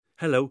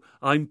Hello,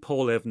 I'm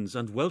Paul Evans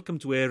and welcome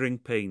to Airing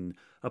Pain,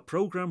 a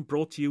programme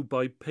brought to you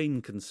by Pain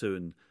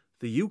Concern,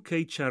 the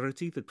UK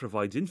charity that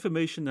provides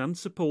information and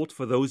support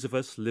for those of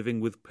us living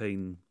with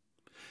pain.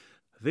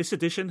 This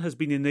edition has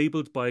been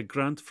enabled by a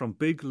grant from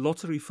Big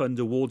Lottery Fund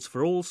Awards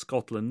for All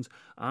Scotland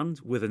and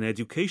with an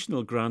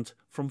educational grant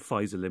from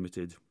Pfizer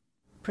Limited.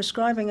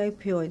 Prescribing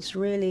opioids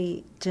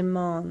really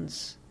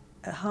demands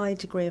a high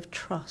degree of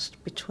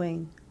trust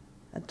between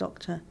a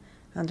doctor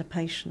and a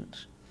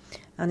patient,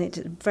 and it's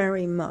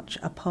very much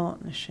a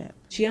partnership.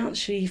 She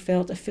actually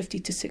felt a 50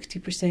 to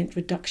 60%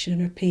 reduction in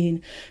her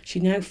pain. She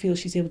now feels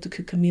she's able to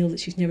cook a meal that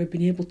she's never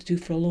been able to do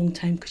for a long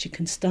time because she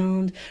can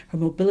stand, her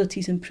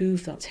mobility's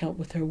improved, that's helped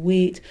with her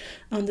weight,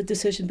 and the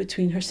decision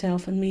between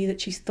herself and me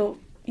that she's thought,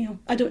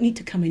 I don't need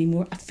to come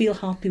anymore, I feel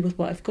happy with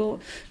what I've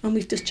got, and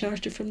we've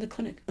discharged her from the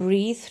clinic.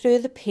 Breathe through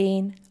the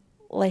pain,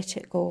 let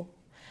it go.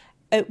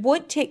 It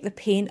won't take the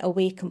pain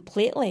away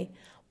completely,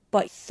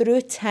 but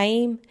through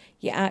time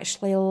you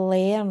actually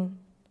learn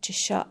to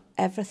shut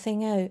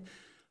everything out.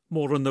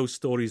 More on those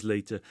stories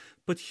later,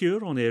 but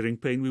here on Airing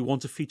Pain we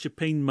want to feature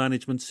pain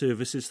management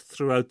services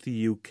throughout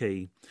the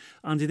UK.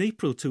 And in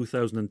April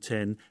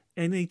 2010,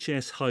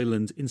 NHS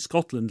Highland in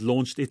Scotland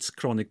launched its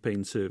chronic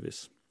pain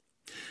service.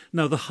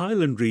 Now the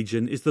Highland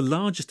region is the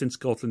largest in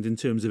Scotland in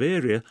terms of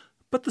area,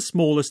 but the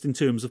smallest in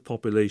terms of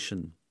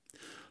population.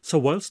 So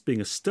whilst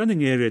being a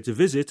stunning area to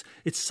visit,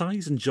 its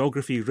size and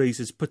geography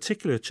raises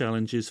particular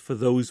challenges for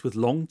those with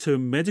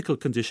long-term medical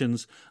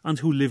conditions and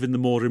who live in the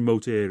more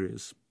remote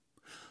areas.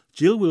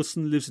 Jill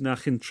Wilson lives in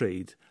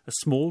Achintreid, a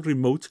small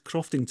remote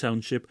crofting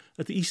township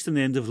at the eastern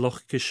end of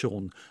Loch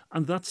Kishon,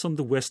 and that's on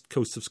the west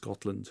coast of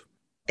Scotland.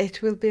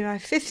 It will be my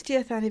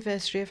 50th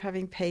anniversary of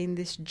having pain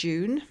this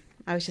June.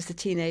 I was just a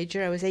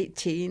teenager, I was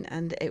 18,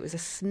 and it was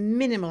a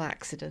minimal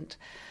accident.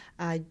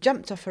 I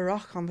jumped off a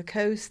rock on the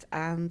coast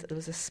and there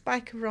was a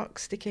spike of rock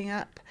sticking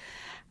up.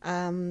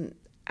 I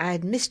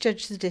had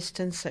misjudged the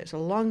distance, so it was a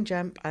long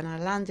jump, and I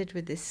landed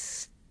with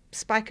this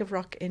spike of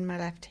rock in my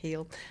left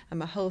heel and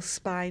my whole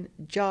spine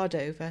jarred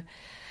over.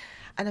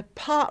 And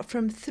apart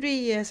from 3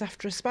 years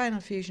after a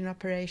spinal fusion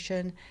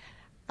operation,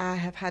 I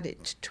have had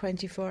it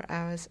 24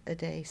 hours a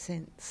day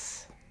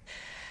since.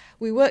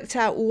 We worked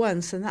out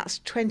once, and that's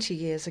 20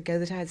 years ago,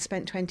 that I had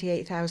spent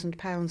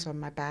 £28,000 on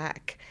my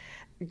back.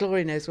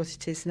 Glory knows what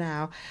it is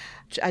now.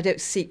 I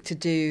don't seek to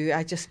do,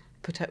 I just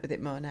put up with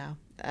it more now.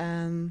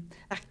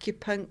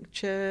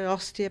 Acupuncture,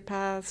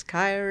 osteopaths,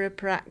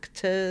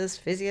 chiropractors,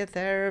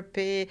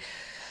 physiotherapy,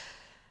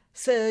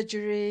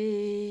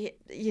 surgery,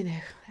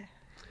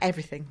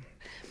 everything.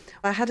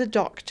 I had a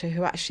doctor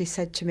who actually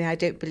said to me, I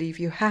don't believe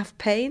you have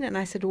pain. And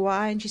I said,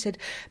 why? And she said,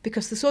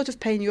 because the sort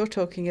of pain you're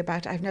talking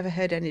about, I've never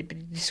heard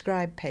anybody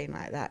describe pain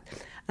like that.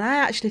 And I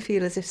actually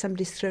feel as if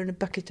somebody's thrown a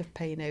bucket of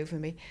pain over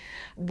me.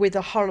 With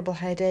a horrible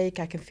headache,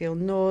 I can feel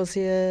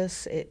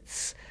nauseous.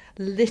 It's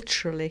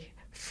literally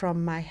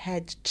from my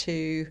head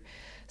to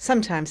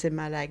sometimes in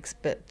my legs,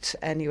 but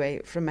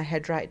anyway, from my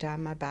head right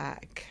down my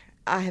back.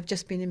 I have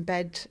just been in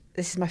bed.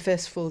 This is my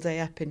first full day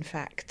up, in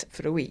fact,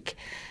 for a week.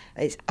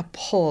 It's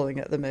appalling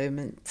at the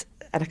moment,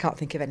 and I can't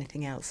think of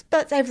anything else.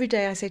 But every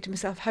day I say to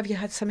myself, have you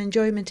had some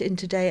enjoyment in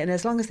today? And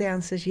as long as the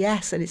answer is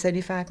yes, and it's only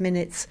 5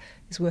 minutes,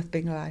 it's worth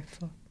being alive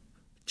for.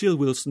 Jill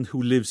Wilson,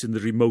 who lives in the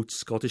remote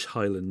Scottish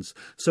Highlands.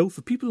 So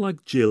for people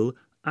like Jill,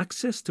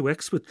 access to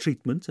expert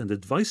treatment and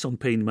advice on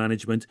pain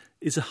management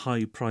is a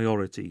high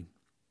priority.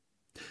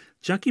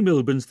 Jackie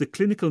Milburn's the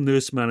clinical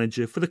nurse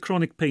manager for the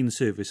chronic pain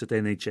service at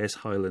NHS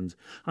Highland,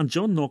 and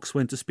John Knox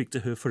went to speak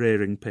to her for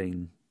Airing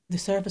Pain. The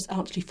service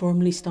actually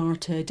formally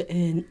started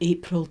in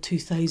April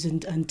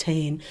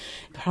 2010.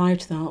 Prior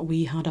to that,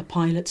 we had a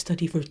pilot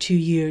study for 2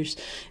 years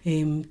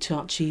to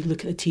actually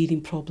look at the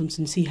teething problems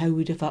and see how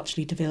we'd have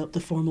actually developed the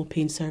formal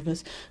pain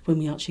service when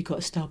we actually got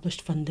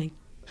established funding.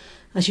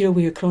 As you're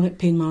aware, chronic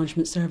pain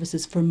management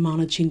services for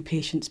managing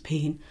patients'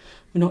 pain.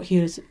 We're not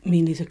here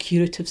mainly as a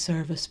curative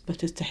service,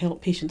 but as to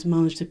help patients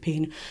manage the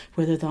pain,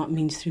 whether that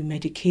means through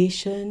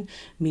medication,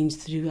 means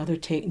through other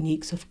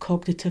techniques of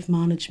cognitive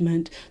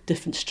management,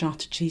 different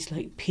strategies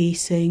like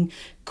pacing,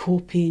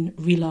 coping,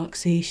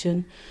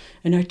 relaxation.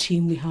 In our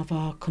team we have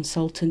a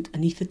consultant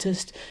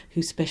anaesthetist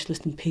who's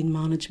specialist in pain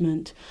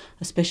management,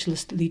 a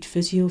specialist lead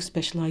physio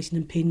specialising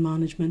in pain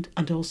management,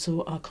 and also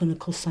a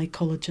clinical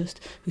psychologist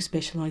who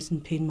specialises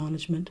in pain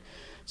management.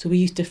 So we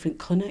use different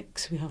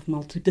clinics. We have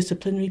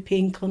multidisciplinary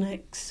pain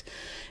clinics,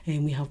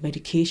 and we have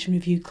medication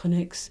review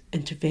clinics,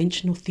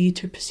 interventional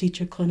theatre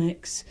procedure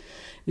clinics.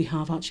 We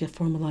have actually a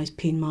formalised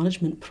pain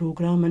management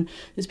programme, and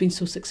it's been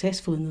so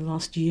successful in the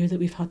last year that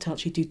we've had to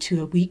actually do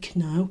 2 a week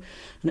now,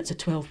 and it's a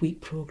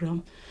 12-week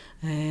programme.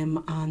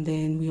 And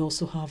then we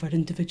also have our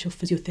individual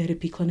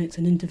physiotherapy clinics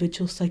and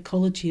individual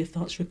psychology if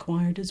that's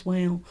required as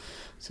well.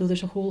 So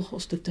there's a whole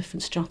host of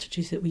different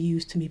strategies that we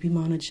use to maybe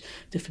manage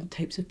different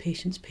types of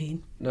patients'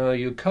 pain. Now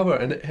you cover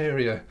an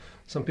area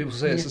Some people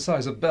say it's the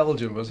size of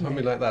Belgium or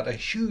something like that. A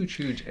huge,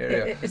 huge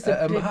area.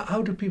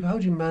 How do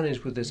you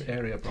manage with this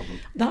area problem?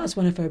 That is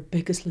one of our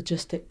biggest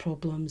logistic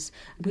problems.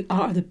 We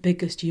are the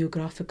biggest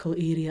geographical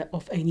area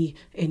of any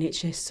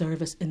NHS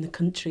service in the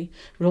country.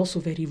 We're also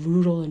very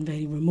rural and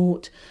very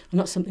remote, and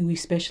that's something we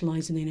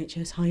specialise in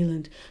NHS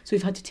Highland. So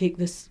we've had to take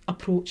this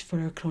approach for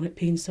our chronic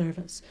pain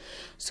service.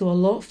 So a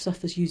lot of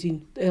stuff is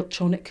using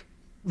electronic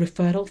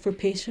referral for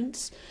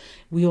patients.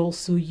 We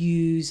also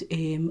use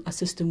a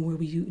system where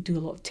we do a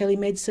lot of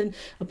telemedicine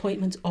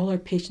appointments. All our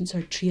patients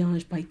are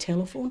triaged by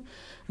telephone.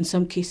 In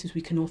some cases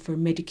we can offer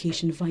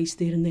medication advice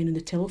there and then in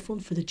the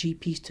telephone for the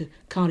GPs to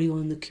carry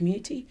on in the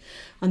community.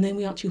 And then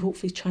we actually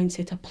hopefully try and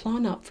set a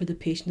plan up for the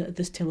patient at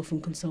this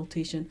telephone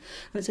consultation.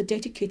 And it's a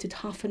dedicated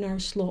half-an-hour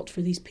slot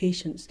for these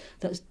patients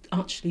that's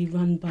actually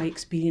run by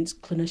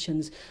experienced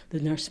clinicians, the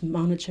nurse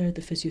manager,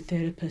 the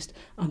physiotherapist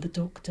and the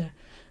doctor.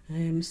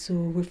 So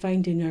we're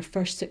finding our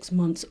first 6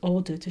 months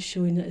audit is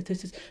showing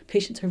that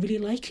patients are really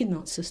liking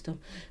that system.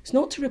 It's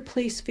not to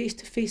replace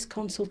face-to-face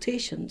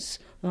consultations,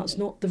 that's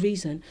not the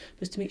reason,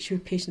 but it's to make sure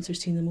patients are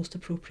seen the most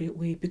appropriate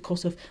way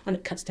and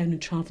it cuts down on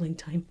travelling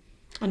time.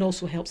 And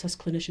also helps us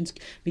clinicians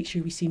make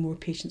sure we see more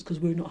patients because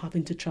we're not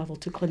having to travel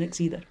to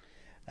clinics either.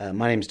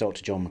 My name is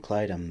Dr John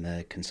Macleod. I'm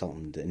a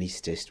consultant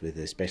anaesthetist with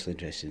a special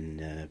interest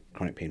in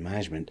chronic pain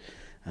management,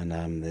 and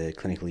I'm the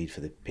clinical lead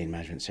for the pain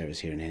management service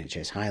here in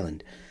NHS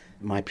Highland.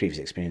 My previous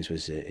experience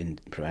was in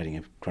providing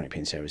a chronic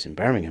pain service in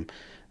Birmingham,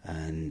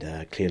 and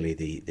clearly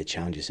the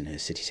challenges in a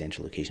city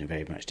central location are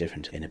very much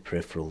different in a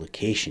peripheral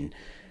location.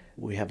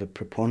 We have a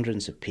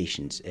preponderance of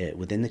patients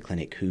within the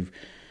clinic who've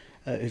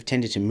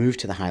tended to move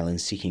to the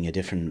Highlands seeking a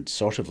different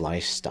sort of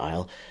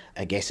lifestyle,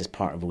 I guess as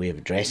part of a way of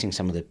addressing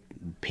some of the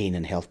pain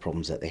and health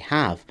problems that they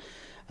have,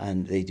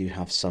 and they do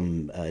have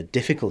some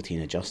difficulty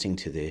in adjusting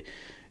to the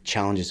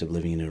challenges of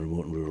living in a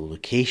remote and rural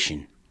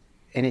location.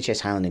 NHS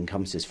Highland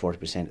encompasses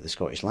 40% of the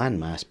Scottish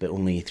landmass, but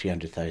only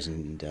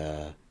 300,000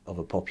 of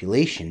a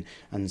population,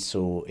 and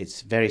so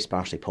it's very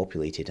sparsely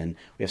populated, and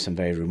we have some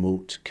very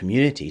remote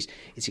communities.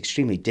 It's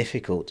extremely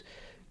difficult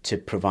to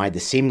provide the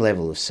same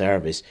level of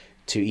service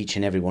to each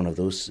and every one of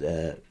those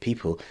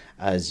people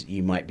as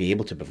you might be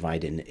able to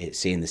provide in,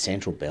 say, in the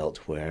Central Belt,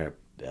 where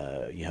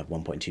you have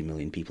 1.2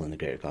 million people in the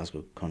Greater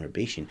Glasgow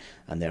conurbation,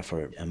 and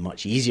therefore a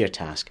much easier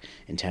task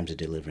in terms of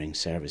delivering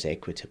service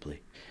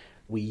equitably.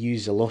 We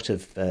use a lot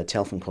of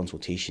telephone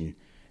consultation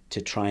to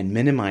try and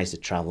minimise the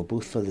travel,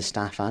 both for the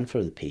staff and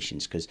for the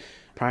patients, because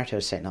prior to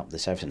us setting up the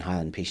service in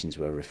Highland, patients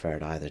were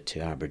referred either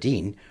to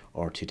Aberdeen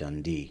or to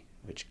Dundee,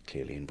 which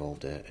clearly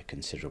involved a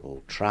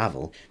considerable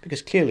travel,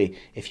 because clearly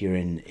if you're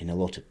in a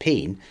lot of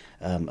pain,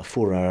 a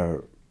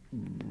 4-hour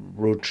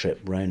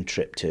round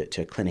trip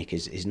to a clinic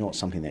is not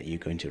something that you're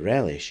going to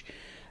relish.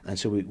 And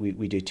so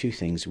we do two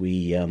things.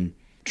 We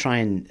try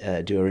and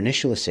do our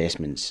initial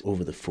assessments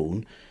over the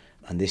phone,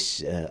 and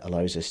this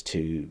allows us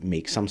to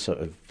make some sort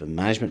of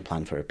management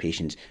plan for our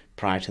patients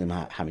prior to them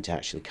having to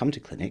actually come to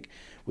clinic.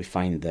 We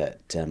find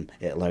that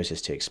it allows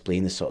us to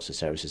explain the sorts of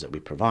services that we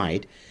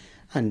provide,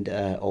 and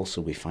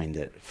also we find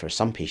that for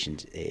some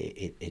patients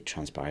it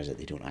transpires that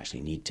they don't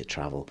actually need to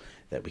travel,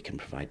 that we can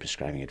provide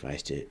prescribing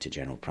advice to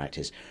general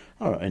practice,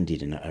 or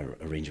indeed in a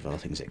range of other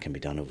things that can be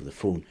done over the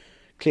phone.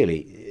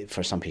 Clearly,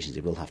 for some patients,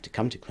 they will have to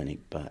come to clinic,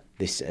 but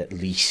this at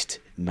least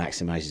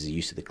maximises the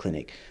use of the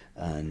clinic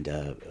and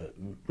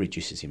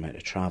reduces the amount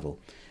of travel.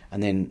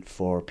 And then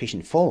for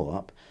patient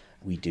follow-up,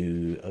 we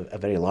do a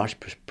very large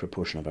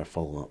proportion of our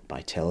follow-up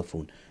by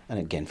telephone, and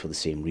again for the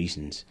same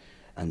reasons.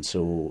 And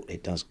so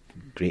it does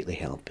greatly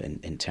help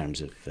in terms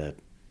of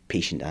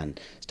patient and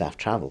staff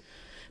travel.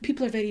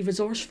 People are very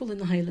resourceful in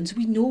the Highlands.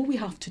 We know we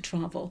have to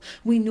travel.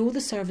 We know the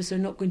services are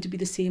not going to be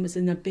the same as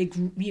in a big,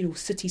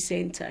 city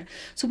centre.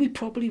 So we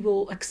probably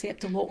will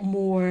accept a lot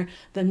more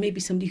than maybe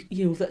somebody,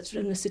 that's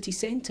in a city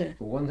centre.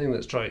 One thing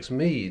that strikes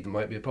me that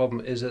might be a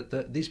problem is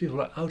that these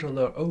people are out on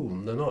their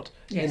own. They're not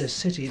in a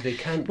city. They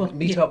can't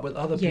meet up with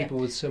other people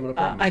with similar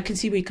problems. I can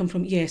see where you come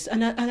from, yes.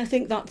 And I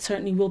think that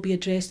certainly will be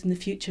addressed in the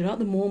future. At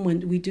the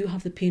moment, we do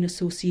have the Pain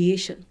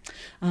Association,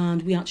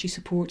 and we actually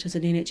support, as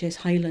an NHS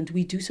Highland,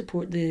 we do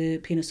support the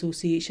Pain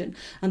Association,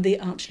 and they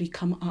actually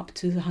come up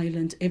to the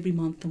Highlands every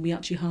month, and we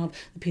actually have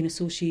the Pain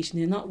Association,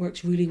 and that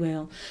works really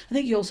well. I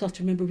think you also have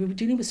to remember we're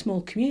dealing with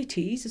small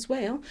communities as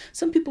well.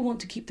 Some people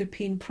want to keep their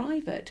pain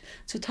private,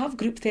 so to have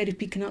group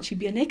therapy can actually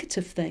be a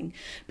negative thing.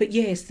 But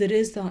yes, there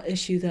is that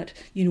issue that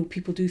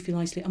people do feel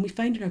isolated, and we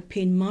find in our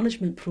pain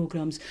management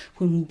programmes,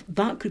 when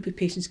that group of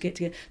patients get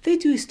together, they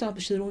do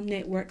establish their own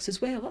networks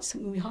as well. That's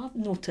something we have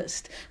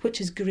noticed, which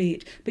is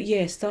great. But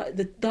yes, that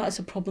is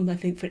a problem, I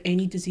think, for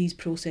any disease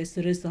process.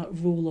 There is that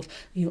role of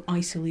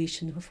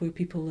isolation of where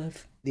people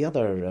live. The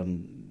other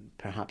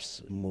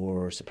perhaps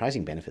more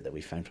surprising benefit that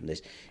we found from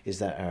this is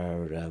that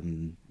our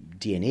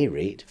DNA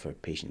rate for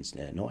patients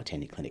not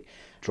attending clinic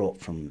dropped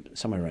from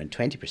somewhere around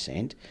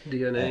 20%.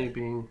 DNA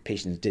being?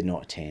 Patients did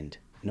not attend,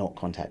 not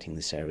contacting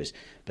the service,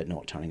 but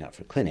not turning up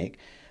for clinic.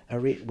 Our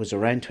rate was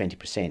around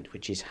 20%,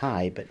 which is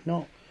high, but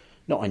not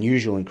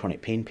unusual in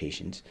chronic pain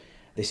patients.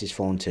 This has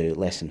fallen to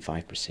less than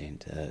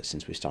 5%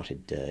 since we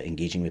started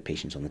engaging with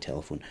patients on the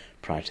telephone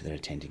prior to their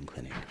attending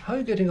clinic. How are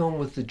you getting on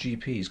with the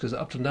GPs? Because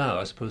up to now,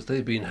 I suppose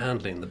they've been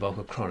handling the bulk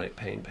of chronic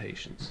pain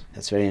patients.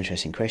 That's a very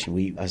interesting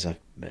question. As I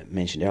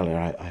mentioned earlier,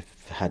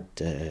 I've had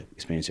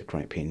experience of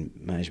chronic pain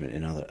management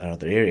in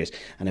other areas,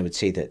 and I would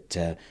say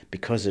that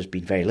because there's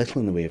been very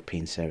little in the way of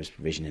pain service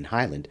provision in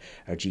Highland,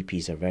 our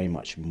GPs are very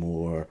much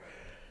more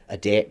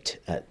adept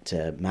at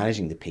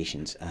managing the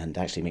patients and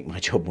actually make my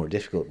job more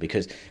difficult,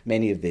 because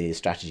many of the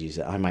strategies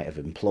that I might have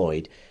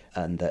employed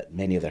and that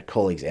many of their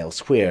colleagues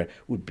elsewhere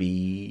would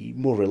be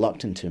more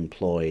reluctant to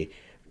employ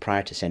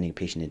prior to sending a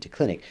patient into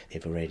clinic,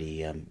 they've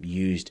already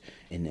used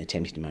in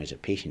attempting to manage their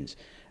patients.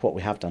 What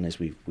we have done is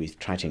we've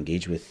tried to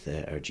engage with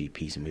our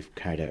GPs, and we've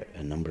carried out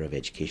a number of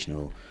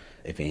educational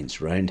events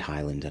around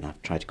Highland, and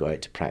I've tried to go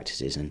out to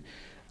practices and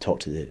talk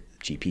to the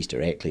GPs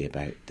directly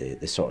about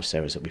the sort of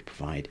service that we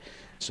provide,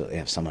 so that they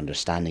have some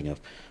understanding of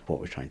what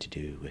we're trying to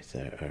do with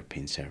our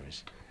pain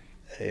service.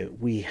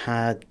 We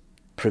had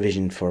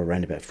provision for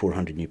around about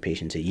 400 new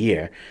patients a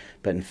year,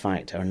 but in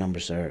fact our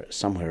numbers are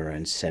somewhere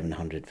around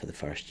 700 for the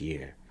first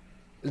year.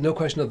 There's no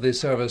question of the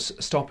service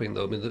stopping,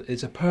 though. I mean,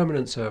 it's a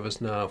permanent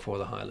service now for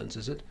the Highlands,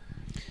 is it?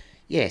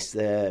 Yes,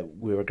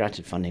 we were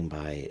granted funding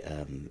by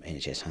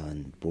NHS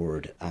Highland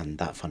Board, and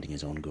that funding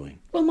is ongoing.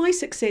 Well, my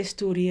success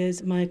story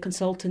is my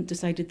consultant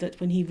decided that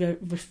when he read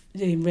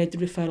the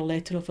referral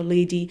letter of a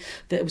lady,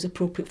 that it was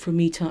appropriate for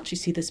me to actually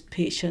see this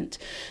patient.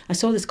 I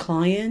saw this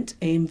client,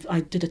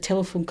 I did a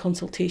telephone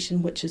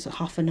consultation, which is a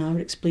half an hour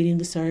explaining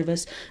the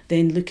service,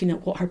 then looking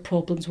at what her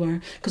problems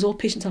were, because all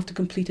patients have to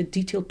complete a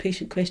detailed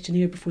patient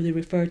questionnaire before they're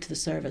referred to the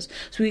service.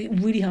 So we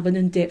really have an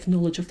in-depth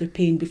knowledge of their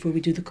pain before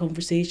we do the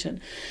conversation.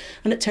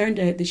 And it turned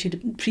out that she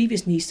had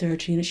previous knee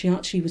surgery, and she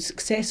actually was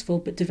successful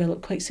but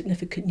developed quite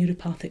significant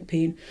neuropathic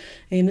pain.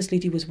 This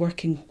lady was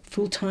working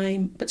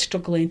full-time but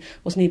struggling,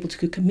 wasn't able to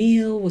cook a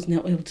meal,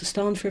 wasn't able to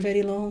stand for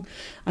very long.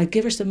 I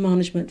gave her some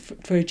management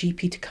for a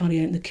GP to carry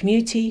out in the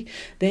community.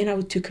 Then I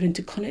took her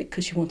into clinic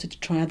because she wanted to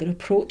try other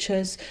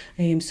approaches.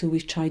 So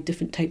we've tried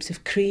different types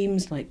of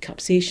creams like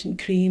capsaicin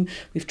cream.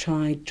 We've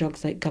tried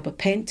drugs like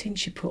gabapentin.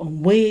 She put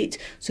on weight,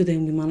 so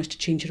then we managed to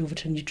change her over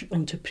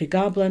onto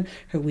pregabalin.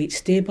 Her weight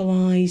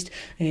stabilised.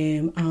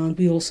 And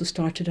we also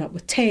started out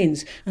with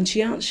TENS, and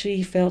she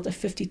actually felt a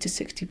 50 to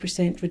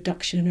 60%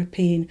 reduction in her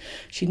pain.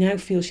 She now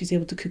feels she's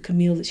able to cook a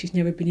meal that she's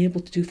never been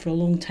able to do for a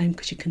long time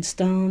because she can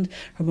stand.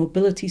 Her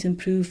mobility's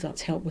improved,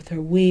 that's helped with her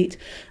weight,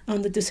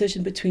 and the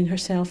decision between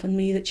herself and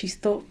me that she's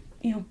thought,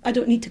 I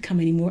don't need to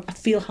come anymore, I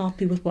feel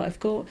happy with what I've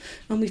got,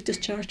 and we've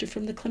discharged her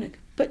from the clinic.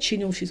 But she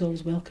knows she's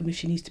always welcome if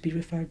she needs to be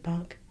referred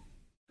back.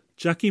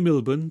 Jackie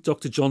Milburn,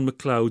 Dr John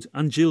Macleod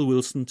and Jill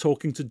Wilson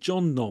talking to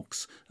John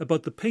Knox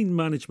about the pain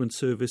management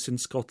service in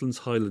Scotland's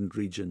Highland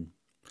region.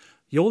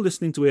 You're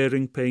listening to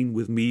Airing Pain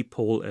with me,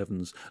 Paul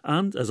Evans,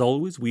 and as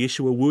always we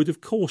issue a word of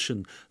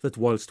caution that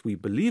whilst we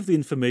believe the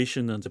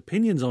information and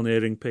opinions on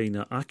Airing Pain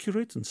are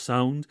accurate and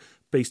sound,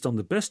 based on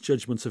the best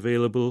judgments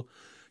available,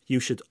 you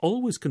should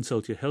always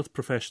consult your health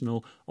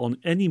professional on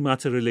any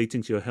matter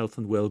relating to your health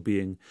and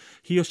well-being.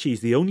 He or she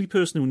is the only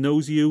person who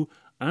knows you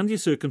and your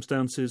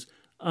circumstances,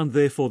 and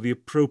therefore the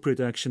appropriate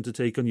action to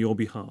take on your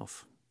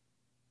behalf.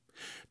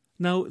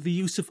 Now, the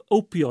use of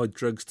opioid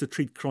drugs to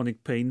treat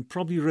chronic pain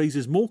probably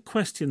raises more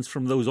questions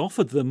from those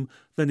offered them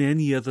than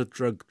any other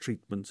drug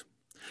treatment.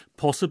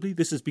 Possibly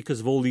this is because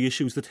of all the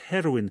issues that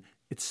heroin,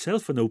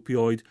 itself an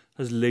opioid,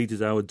 has laid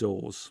at our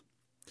doors.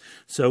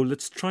 So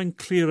let's try and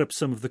clear up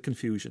some of the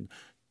confusion.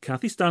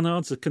 Cathy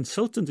Stannard's a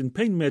consultant in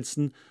pain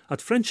medicine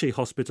at Frenchay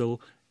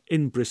Hospital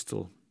in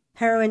Bristol.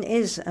 Heroin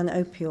is an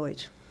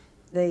opioid.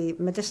 The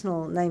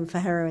medicinal name for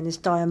heroin is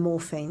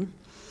diamorphine,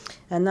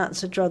 and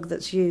that's a drug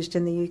that's used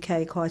in the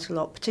UK quite a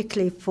lot,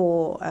 particularly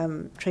for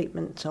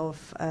treatment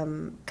of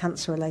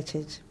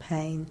cancer-related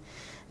pain.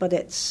 But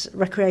its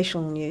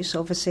recreational use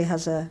obviously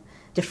has a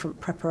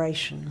different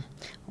preparation.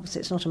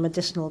 Obviously it's not a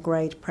medicinal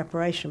grade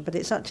preparation, but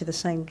it's actually the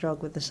same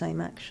drug with the same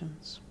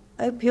actions.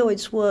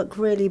 Opioids work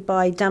really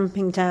by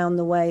damping down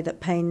the way that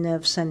pain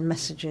nerves send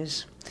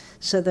messages.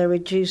 So they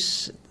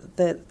reduce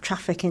the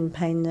traffic in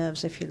pain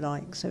nerves, if you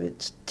like. So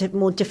it's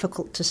more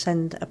difficult to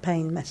send a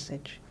pain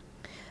message.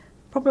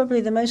 Probably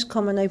the most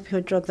common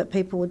opioid drug that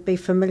people would be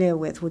familiar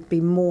with would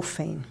be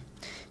morphine,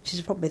 which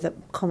is probably the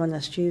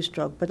commonest used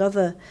drug. But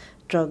other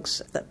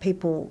drugs that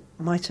people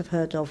might have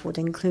heard of would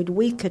include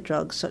weaker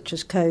drugs such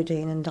as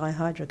codeine and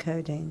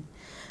dihydrocodeine.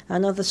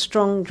 And other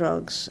strong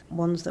drugs,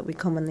 ones that we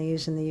commonly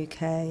use in the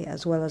UK,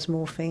 as well as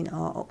morphine,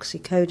 are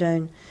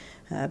oxycodone,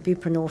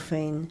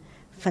 buprenorphine,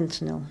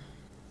 fentanyl.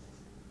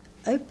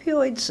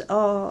 Opioids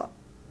are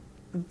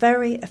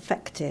very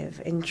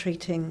effective in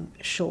treating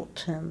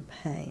short-term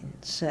pain.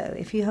 So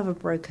if you have a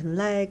broken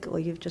leg or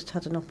you've just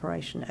had an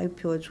operation,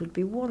 opioids would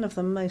be one of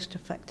the most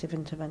effective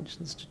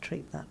interventions to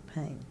treat that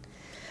pain.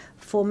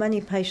 For many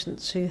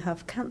patients who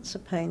have cancer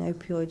pain,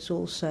 opioids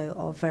also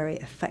are very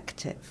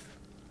effective.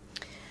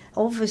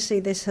 Obviously,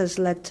 this has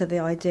led to the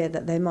idea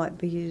that they might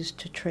be used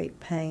to treat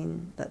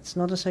pain that's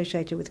not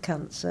associated with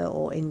cancer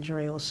or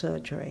injury or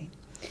surgery.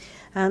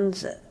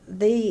 And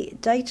the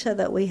data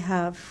that we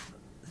have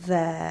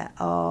there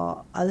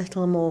are a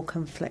little more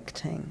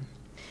conflicting.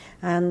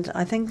 And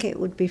I think it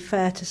would be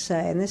fair to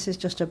say, and this is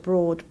just a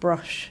broad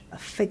brush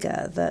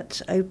figure,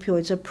 that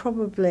opioids are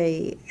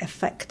probably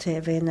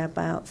effective in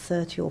about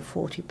 30 or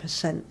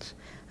 40%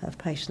 of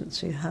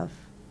patients who have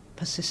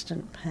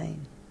persistent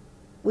pain.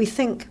 We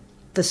think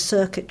the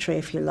circuitry,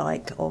 if you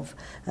like, of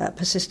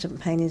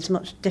persistent pain is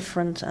much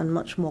different and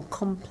much more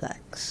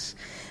complex.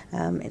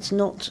 It's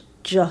not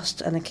just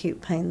an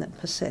acute pain that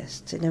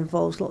persists. It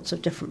involves lots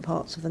of different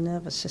parts of the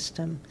nervous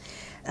system.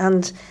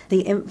 And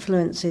the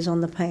influences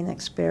on the pain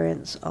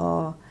experience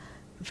are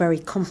very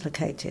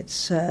complicated.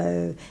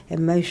 So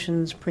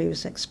emotions,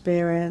 previous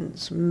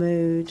experience,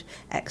 mood,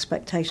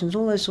 expectations,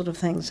 all those sort of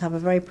things have a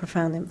very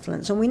profound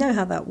influence. And we know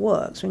how that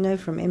works. We know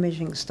from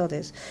imaging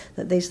studies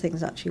that these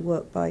things actually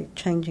work by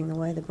changing the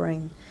way the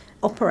brain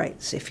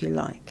operates, if you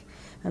like.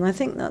 And I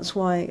think that's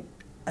why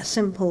a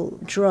simple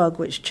drug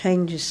which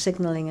changes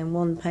signalling in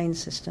one pain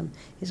system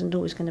isn't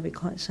always going to be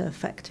quite so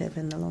effective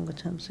in the longer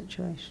term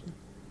situation.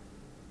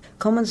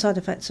 Common side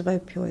effects of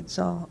opioids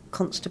are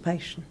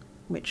constipation,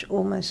 which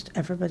almost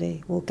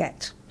everybody will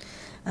get,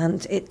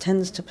 and it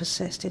tends to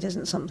persist. It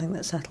isn't something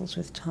that settles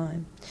with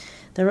time.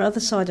 There are other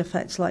side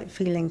effects like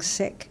feeling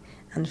sick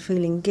and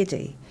feeling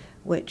giddy,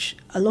 which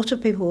a lot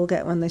of people will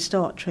get when they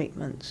start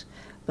treatment,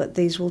 but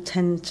these will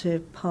tend to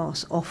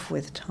pass off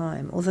with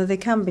time, although they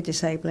can be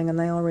disabling and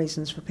they are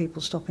reasons for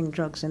people stopping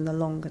drugs in the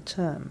longer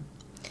term.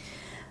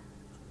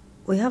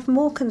 We have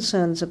more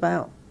concerns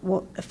about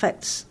what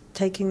effects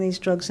taking these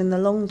drugs in the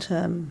long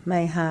term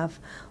may have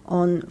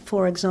on,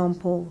 for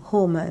example,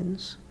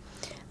 hormones.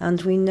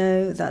 And we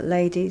know that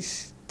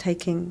ladies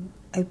taking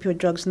opioid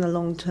drugs in the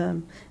long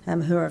term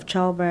who are of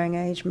childbearing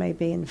age may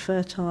be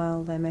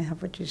infertile, they may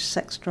have reduced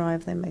sex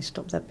drive, they may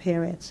stop their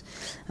periods.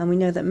 And we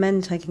know that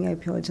men taking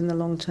opioids in the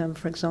long term,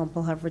 for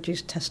example, have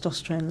reduced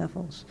testosterone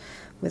levels,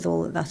 with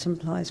all that that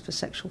implies for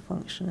sexual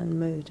function and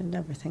mood and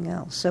everything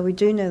else. So we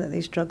do know that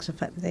these drugs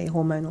affect the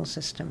hormonal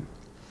system.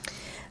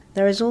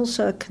 There is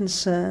also a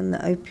concern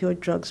that opioid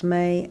drugs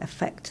may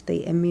affect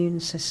the immune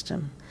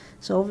system.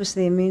 So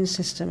obviously the immune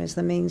system is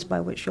the means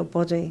by which your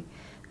body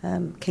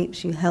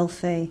keeps you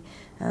healthy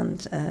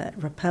and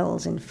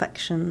repels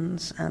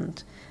infections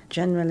and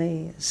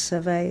generally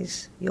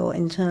surveys your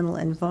internal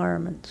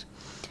environment.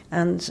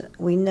 And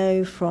we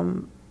know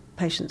from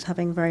patients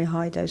having very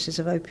high doses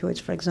of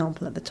opioids, for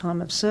example, at the time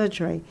of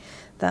surgery,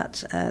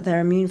 that their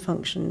immune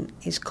function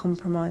is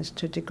compromised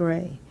to a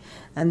degree.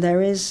 And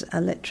there is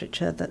a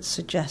literature that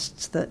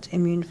suggests that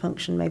immune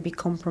function may be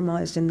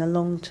compromised in the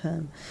long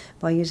term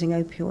by using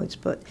opioids,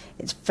 but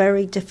it's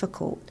very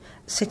difficult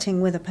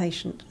sitting with a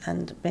patient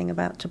and being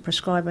about to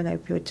prescribe an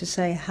opioid to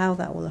say how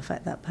that will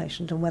affect that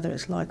patient and whether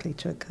it's likely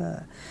to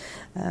occur.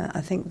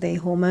 I think the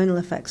hormonal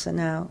effects are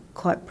now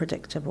quite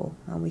predictable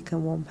and we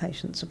can warn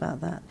patients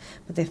about that.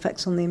 But the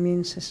effects on the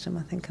immune system,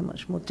 I think, are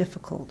much more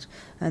difficult,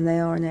 and they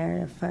are an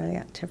area of fairly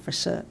active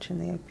research in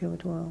the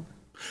opioid world.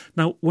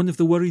 Now, one of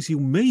the worries you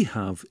may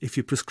have if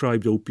you're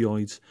prescribed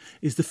opioids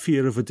is the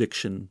fear of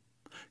addiction.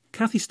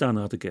 Cathy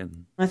Stannard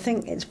again. I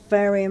think it's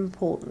very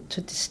important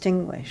to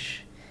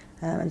distinguish,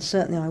 and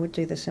certainly I would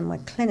do this in my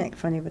clinic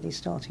for anybody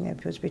starting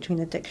opioids, between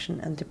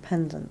addiction and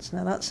dependence.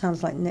 Now that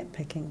sounds like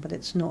nitpicking, but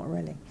it's not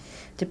really.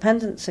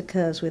 Dependence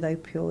occurs with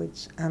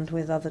opioids and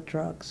with other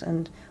drugs,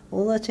 and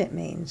all that it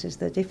means is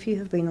that if you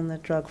have been on the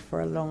drug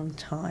for a long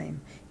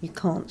time, you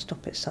can't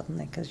stop it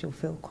suddenly because you'll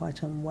feel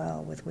quite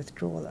unwell with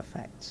withdrawal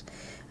effects.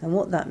 And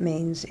what that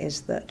means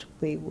is that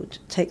we would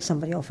take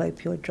somebody off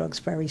opioid drugs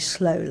very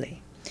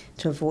slowly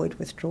to avoid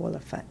withdrawal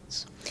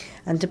effects.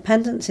 And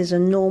dependence is a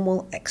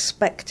normal,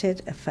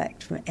 expected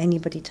effect from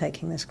anybody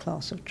taking this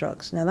class of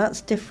drugs. Now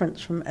that's different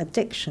from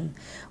addiction,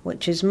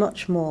 which is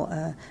much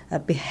more a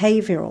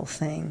behavioural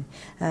thing,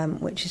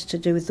 which is to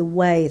do with the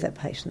way that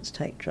patients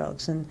take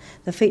drugs. And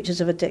the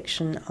features of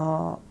addiction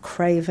are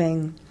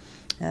craving,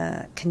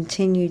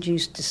 continued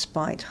use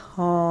despite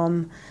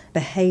harm,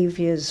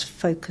 behaviours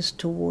focused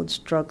towards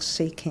drug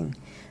seeking,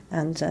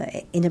 and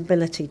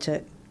inability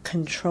to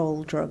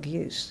control drug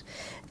use.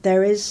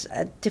 There is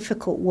a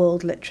difficult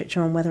world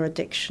literature on whether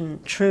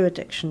true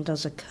addiction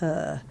does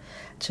occur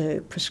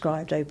to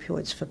prescribed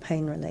opioids for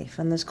pain relief,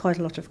 and there's quite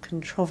a lot of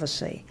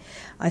controversy.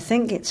 I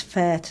think it's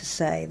fair to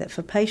say that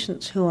for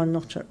patients who are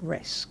not at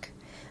risk,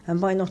 and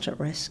by not at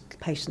risk,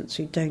 patients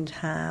who don't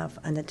have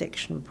an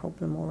addiction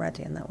problem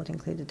already, and that would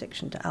include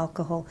addiction to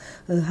alcohol,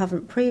 who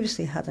haven't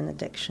previously had an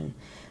addiction,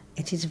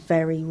 it is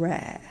very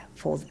rare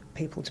for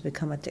people to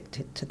become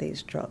addicted to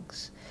these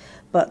drugs.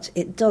 But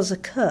it does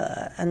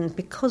occur, and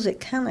because it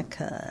can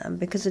occur, and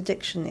because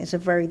addiction is a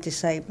very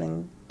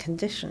disabling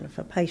condition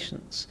for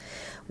patients,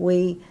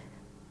 we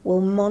will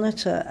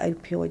monitor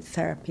opioid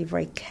therapy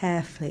very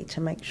carefully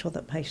to make sure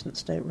that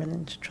patients don't run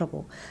into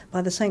trouble.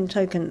 By the same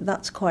token,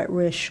 that's quite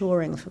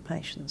reassuring for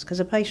patients, because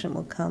a patient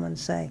will come and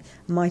say,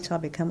 might I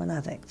become an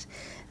addict?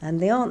 And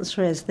the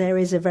answer is there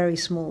is a very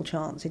small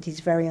chance, it is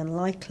very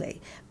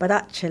unlikely, but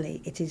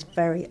actually it is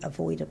very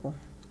avoidable.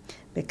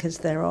 because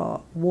there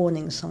are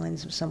warning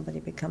signs of somebody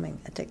becoming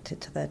addicted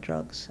to their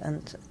drugs,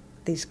 and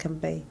these can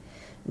be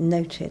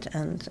noted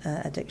and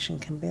addiction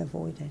can be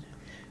avoided.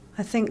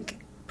 I think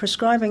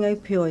prescribing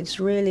opioids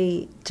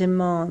really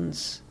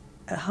demands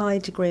a high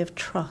degree of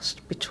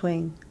trust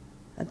between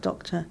a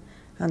doctor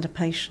and a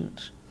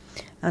patient,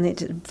 and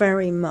it's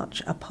very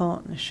much a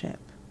partnership.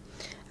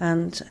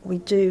 And we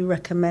do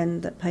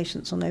recommend that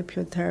patients on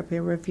opioid therapy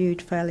are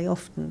reviewed fairly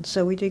often,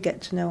 so we do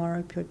get to know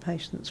our opioid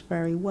patients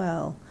very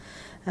well.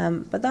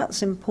 But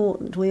that's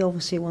important. We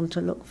obviously want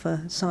to look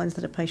for signs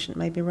that a patient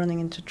may be running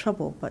into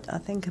trouble, but I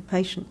think a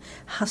patient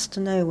has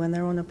to know when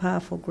they're on a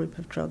powerful group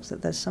of drugs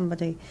that there's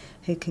somebody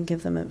who can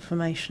give them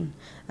information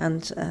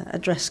and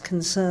address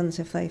concerns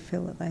if they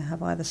feel that they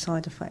have either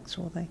side effects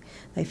or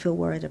they feel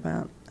worried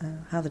about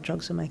how the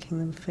drugs are making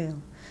them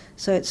feel.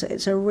 So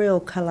it's a real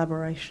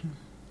collaboration.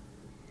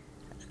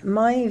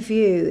 My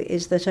view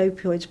is that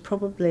opioids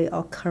probably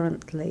are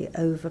currently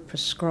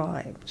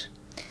overprescribed.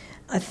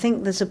 I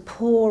think there's a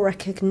poor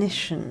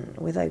recognition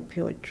with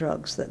opioid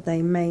drugs that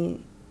they may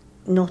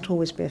not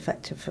always be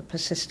effective for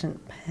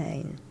persistent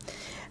pain.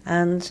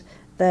 And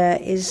there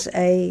is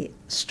a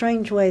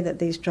strange way that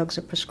these drugs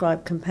are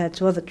prescribed compared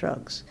to other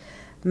drugs.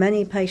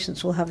 Many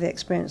patients will have the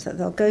experience that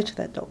they'll go to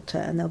their doctor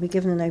and they'll be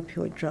given an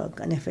opioid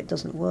drug, and if it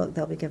doesn't work,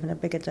 they'll be given a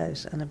bigger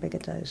dose and a bigger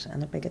dose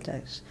and a bigger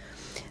dose.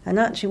 And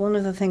actually one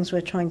of the things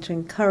we're trying to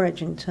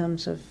encourage in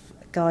terms of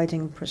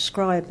guiding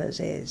prescribers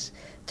is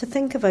to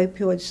think of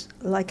opioids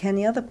like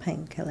any other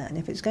painkiller, and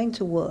if it's going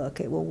to work,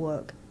 it will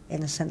work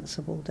in a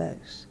sensible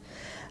dose.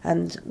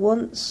 And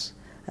once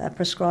a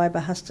prescriber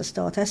has to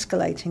start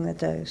escalating the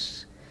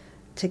dose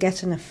to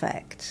get an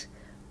effect,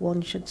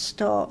 one should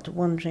start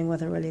wondering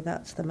whether really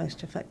that's the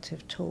most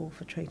effective tool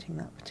for treating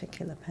that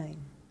particular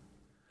pain.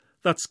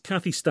 That's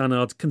Cathy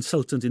Stannard,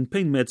 consultant in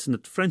pain medicine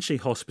at Frenchay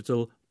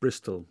Hospital,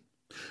 Bristol.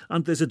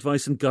 And there's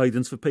advice and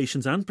guidance for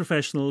patients and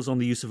professionals on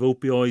the use of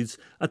opioids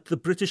at the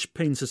British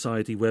Pain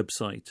Society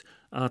website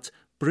at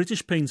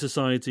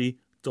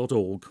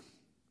britishpainsociety.org.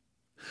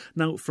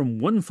 Now, from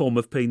one form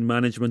of pain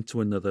management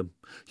to another,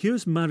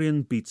 here's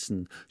Marion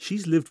Beatson.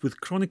 She's lived with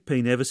chronic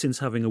pain ever since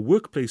having a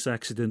workplace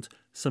accident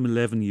some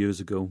 11 years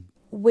ago.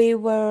 We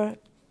were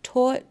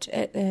taught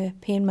at the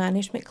pain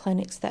management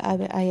clinics that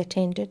I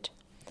attended.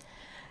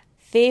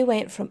 They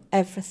went from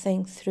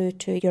everything through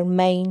to your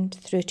mind,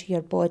 through to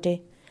your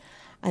body,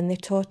 and they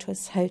taught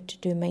us how to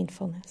do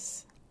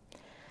mindfulness.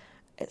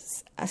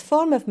 It's a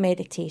form of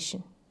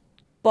meditation,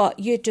 but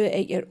you do it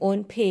at your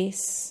own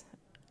pace.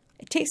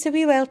 It takes a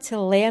wee while to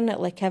learn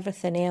it like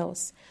everything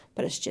else,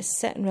 but it's just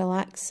sitting,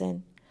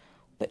 relaxing,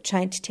 but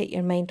trying to take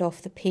your mind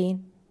off the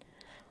pain.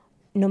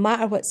 No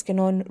matter what's going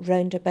on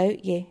round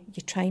about you,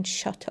 you try and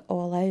shut it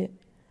all out.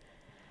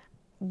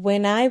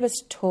 When I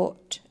was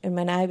taught and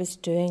when I was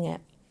doing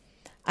it,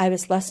 I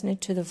was listening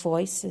to the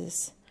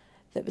voices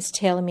that was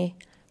telling me,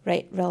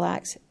 right,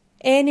 relax.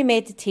 Any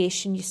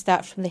meditation, you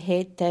start from the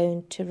head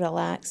down to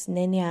relax, and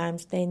then the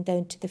arms, then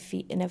down to the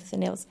feet and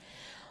everything else.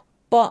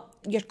 But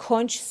you're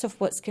conscious of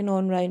what's going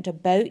on round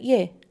about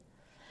you.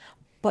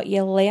 But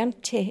you learn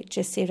to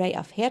just say, right,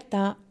 I've heard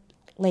that,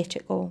 let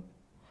it go.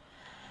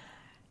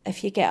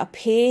 If you get a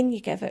pain, you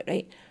give it,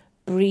 right,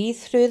 breathe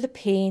through the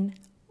pain,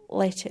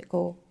 let it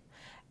go.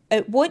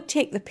 It won't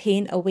take the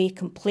pain away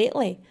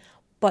completely,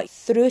 but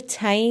through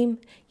time,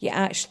 you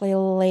actually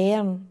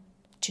learn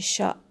to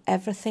shut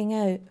everything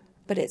out.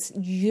 But it's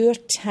your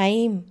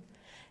time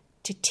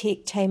to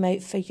take time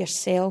out for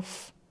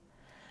yourself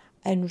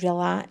and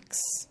relax.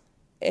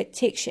 It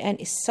takes you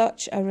into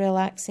such a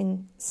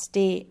relaxing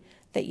state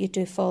that you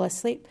do fall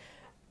asleep.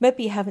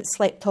 Maybe you haven't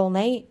slept all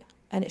night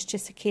and it's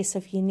just a case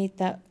of you need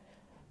that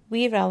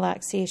wee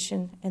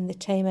relaxation and the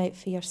time out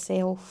for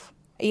yourself.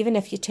 Even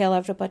if you tell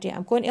everybody,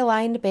 I'm going to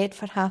lie in the bed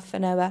for half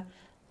an hour,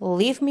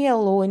 leave me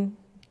alone,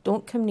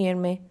 don't come near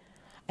me,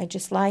 and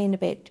just lie in the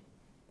bed.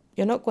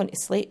 You're not going to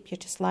sleep, you're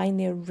just lying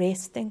there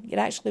resting. You're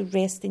actually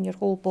resting your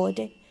whole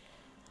body.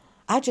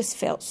 I just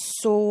felt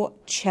so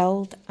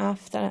chilled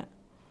after it.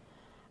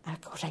 I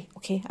go, right,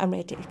 okay, I'm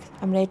ready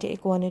to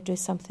go on and do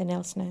something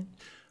else now.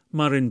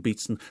 Marion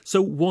Beatson.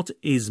 So what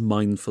is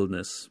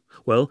mindfulness?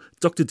 Well,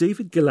 Dr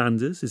David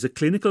Gillanders is a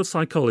clinical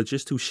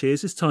psychologist who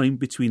shares his time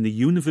between the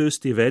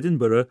University of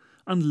Edinburgh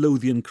and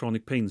Lothian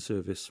Chronic Pain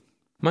Service.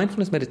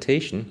 Mindfulness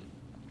meditation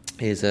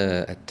is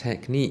a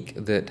technique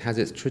that has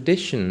its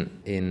tradition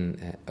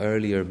in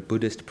earlier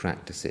Buddhist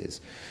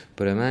practices,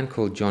 but a man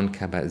called John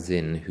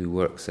Kabat-Zinn, who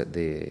works at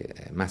the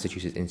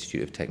Massachusetts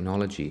Institute of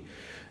Technology,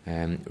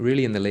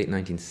 really in the late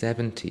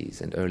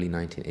 1970s and early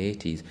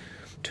 1980s,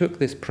 took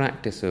this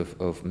practice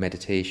of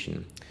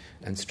meditation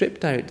and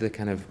stripped out the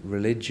kind of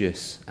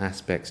religious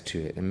aspects to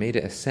it and made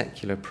it a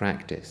secular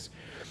practice.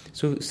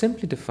 So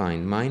simply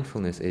defined,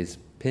 mindfulness is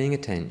paying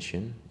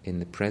attention in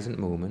the present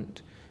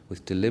moment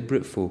with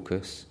deliberate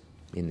focus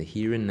in the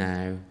here and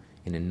now,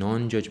 in a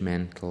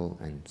non-judgmental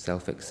and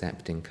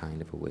self-accepting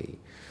kind of a way.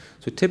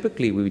 So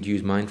typically we would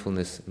use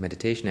mindfulness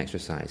meditation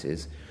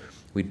exercises.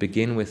 We'd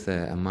begin with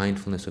a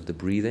mindfulness of the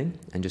breathing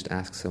and just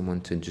ask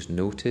someone to just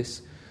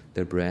notice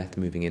their breath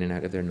moving in and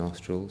out of their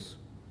nostrils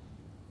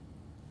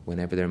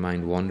Whenever their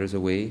mind wanders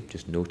away,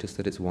 just notice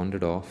that it's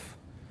wandered off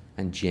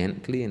and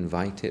gently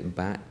invite it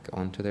back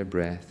onto their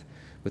breath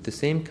with the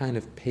same kind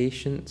of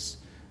patience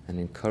and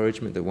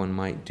encouragement that one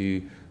might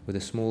do with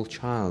a small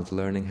child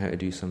learning how to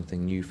do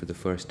something new for the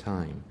first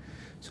time.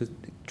 So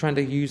trying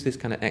to use this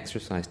kind of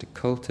exercise to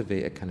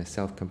cultivate a kind of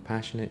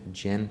self-compassionate,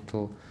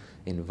 gentle,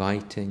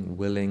 inviting,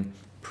 willing,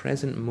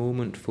 present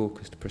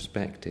moment-focused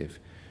perspective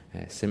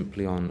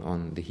simply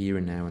on the here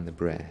and now and the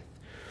breath.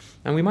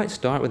 And we might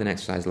start with an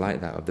exercise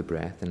like that of the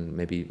breath and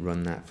maybe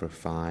run that for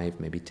 5,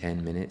 maybe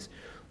 10 minutes.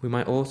 We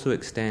might also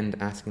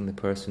extend asking the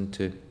person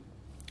to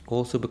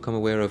also become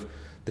aware of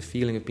the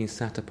feeling of being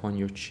sat upon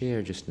your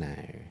chair just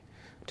now,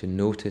 to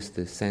notice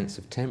the sense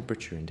of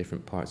temperature in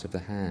different parts of the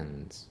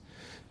hands,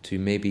 to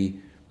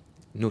maybe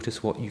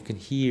notice what you can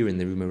hear in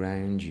the room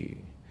around you,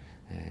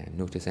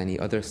 notice any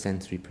other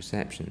sensory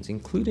perceptions,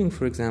 including,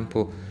 for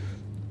example,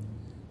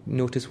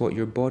 notice what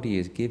your body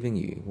is giving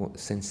you, what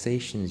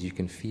sensations you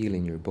can feel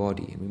in your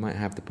body. And we might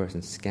have the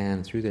person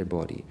scan through their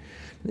body.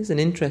 And this is an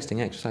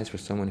interesting exercise for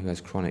someone who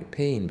has chronic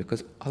pain,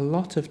 because a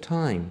lot of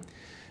time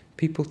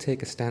people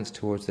take a stance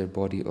towards their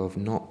body of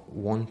not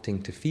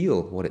wanting to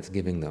feel what it's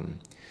giving them.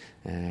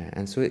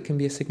 And so it can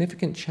be a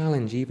significant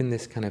challenge, even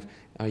this kind of,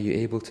 are you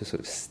able to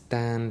sort of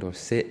stand or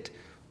sit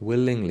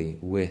willingly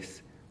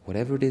with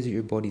whatever it is that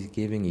your body's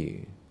giving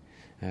you?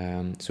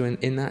 So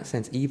in that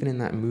sense, even in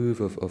that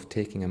move of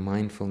taking a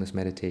mindfulness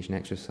meditation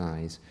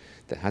exercise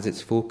that has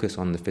its focus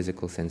on the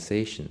physical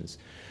sensations,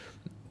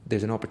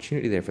 there's an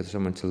opportunity there for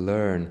someone to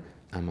learn,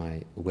 am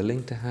I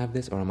willing to have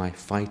this, or am I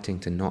fighting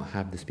to not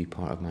have this be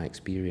part of my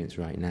experience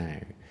right now?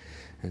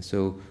 And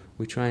so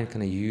we try and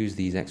kind of use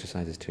these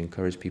exercises to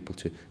encourage people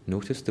to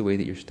notice the way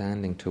that you're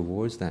standing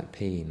towards that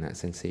pain, that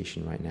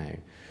sensation right now.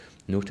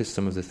 Notice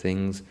some of the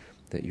things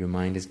that your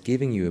mind is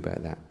giving you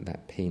about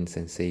that pain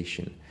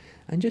sensation.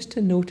 And just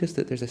to notice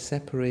that there's a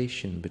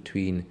separation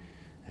between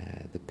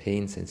the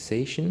pain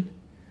sensation,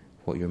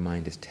 what your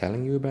mind is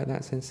telling you about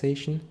that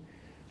sensation,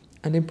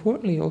 and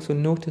importantly also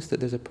notice that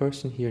there's a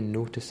person here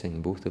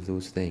noticing both of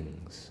those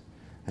things,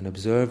 an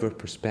observer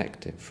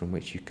perspective from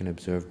which you can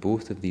observe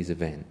both of these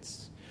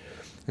events.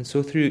 And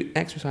so through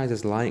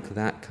exercises like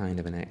that kind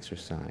of an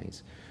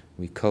exercise,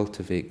 we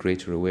cultivate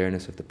greater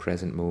awareness of the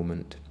present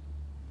moment,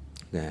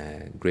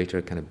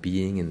 greater kind of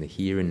being in the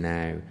here and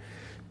now,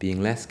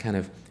 being less kind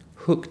of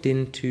hooked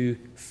into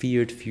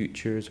feared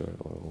futures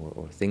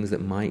or things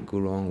that might go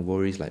wrong,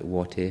 worries like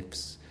what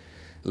ifs,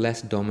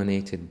 less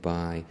dominated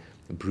by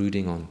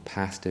brooding on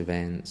past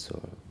events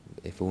or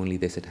if only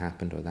this had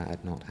happened or that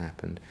had not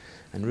happened,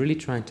 and really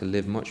trying to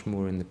live much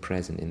more in the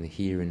present, in the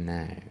here and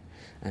now,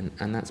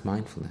 and that's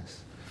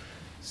mindfulness.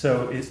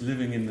 So it's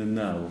living in the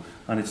now,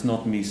 and it's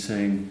not me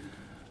saying,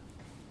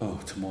 oh,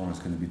 tomorrow's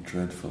going to be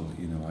dreadful,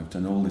 I've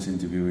done all this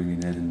interviewing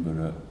in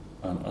Edinburgh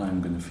and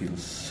I'm going to feel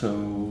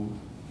so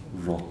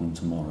rotten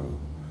tomorrow.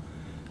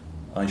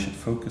 I should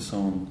focus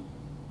on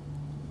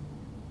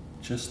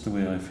just the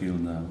way I feel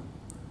now.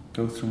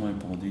 Go through my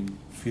body,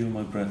 feel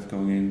my breath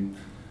going in,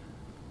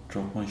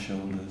 drop my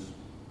shoulders,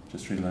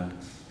 just relax.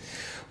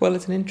 Well,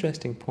 it's an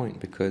interesting point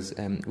because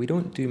we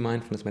don't do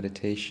mindfulness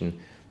meditation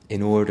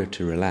in order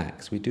to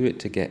relax. We do it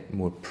to get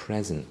more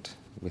present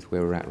with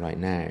where we're at right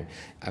now.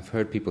 I've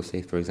heard people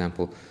say, for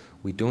example,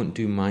 we don't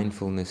do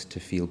mindfulness to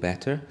feel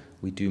better,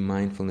 we do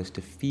mindfulness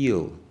to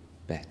feel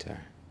better.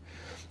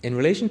 In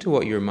relation to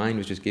what your mind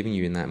was just giving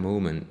you in that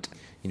moment,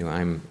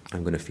 I'm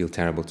going to feel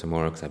terrible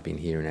tomorrow because I've been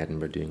here in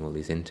Edinburgh doing all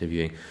this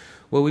interviewing.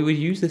 Well, we would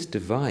use this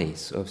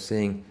device of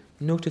saying,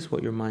 notice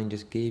what your mind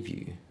just gave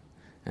you.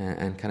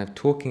 And kind of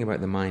talking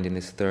about the mind in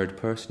this third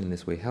person in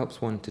this way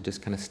helps one to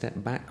just kind of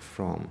step back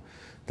from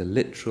the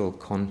literal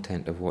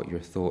content of what your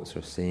thoughts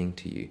are saying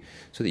to you,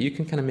 so that you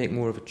can kind of make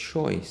more of a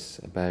choice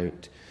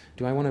about,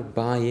 do I want to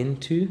buy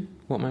into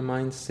what my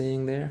mind's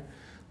saying there,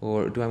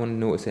 or do I want to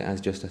notice it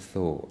as just a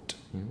thought?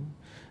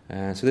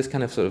 So this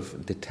kind of sort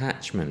of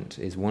detachment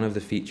is one of the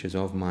features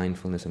of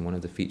mindfulness and one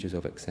of the features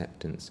of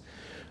acceptance.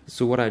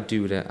 So what I'd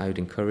do, I would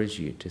encourage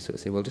you to sort of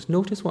say, well, just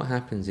notice what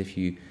happens if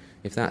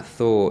that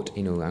thought,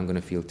 I'm going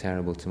to feel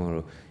terrible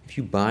tomorrow, if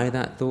you buy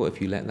that thought,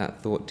 if you let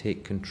that thought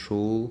take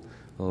control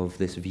of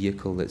this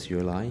vehicle that's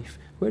your life,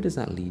 where does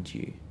that lead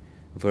you?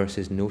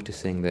 Versus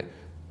noticing that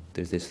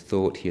there's this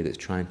thought here that's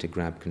trying to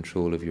grab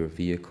control of your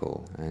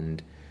vehicle,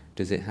 and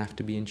does it have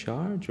to be in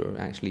charge, or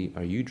actually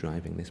are you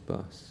driving this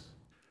bus?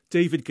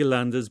 David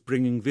Gillander's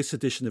bringing this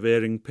edition of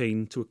Airing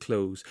Pain to a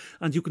close,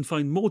 and you can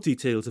find more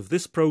details of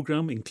this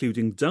programme,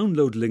 including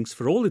download links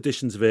for all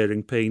editions of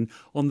Airing Pain,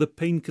 on the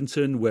Pain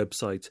Concern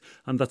website,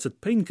 and that's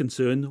at Pain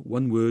Concern,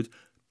 one word,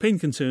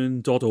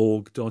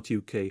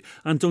 painconcern.org.uk.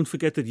 And don't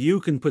forget that you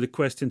can put a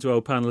question to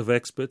our panel of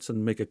experts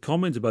and make a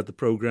comment about the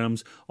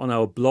programmes on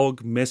our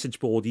blog, message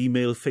board,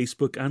 email,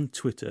 Facebook and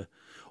Twitter.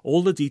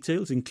 All the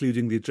details,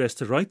 including the address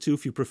to write to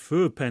if you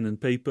prefer pen and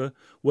paper,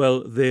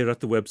 well, they're at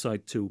the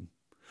website too.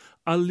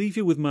 I'll leave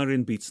you with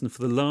Marion Beatson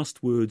for the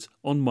last words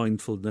on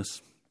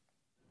mindfulness.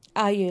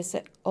 I use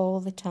it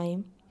all the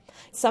time.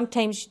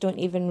 Sometimes you don't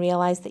even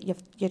realise that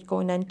you're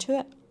going into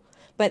it.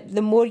 But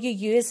the more you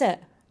use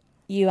it,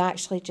 you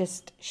actually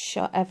just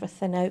shut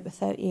everything out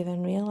without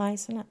even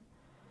realising it.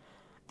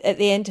 At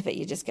the end of it,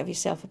 you just give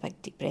yourself a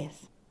big deep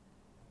breath.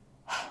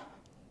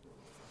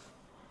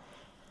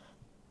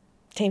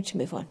 Time to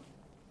move on.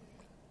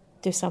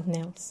 Do something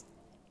else.